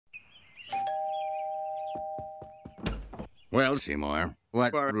Well, Seymour,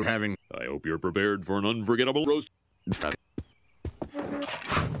 what are we having? I hope you're prepared for an unforgettable roast. Fuck.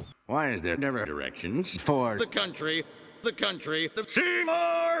 Why is there never directions for the country, the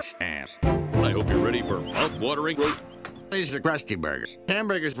Seymour's ass? I hope you're ready for mouth-watering roast. These are Krusty burgers.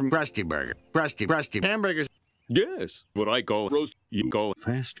 Hamburgers from Krusty Burger. Krusty hamburgers. Yes, what I call roast, you call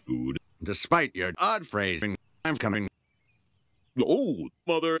fast food. Despite your odd phrasing, I'm coming. Oh,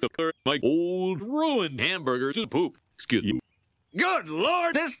 mother, my old ruined hamburgers is poop. Excuse you. Good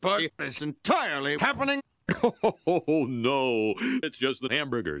Lord, this party is entirely happening. Oh, no. It's just the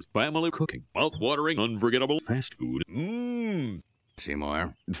hamburgers. Family cooking. Mouth-watering, unforgettable fast food. Mmm.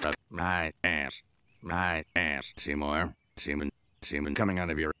 Seymour, fuck my ass. My ass. Seymour. Semen coming out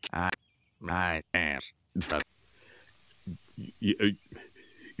of your my ass. Fuck. You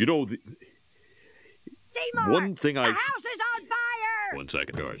know, Seymour, one thing the house is on fire! 1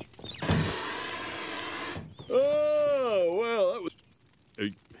 second, George. Oh, well, that was...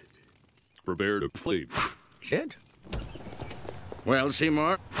 prepared to flee. Shit. Well,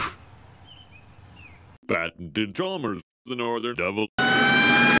 Seymour. Patented Chalmers, the Northern Devil.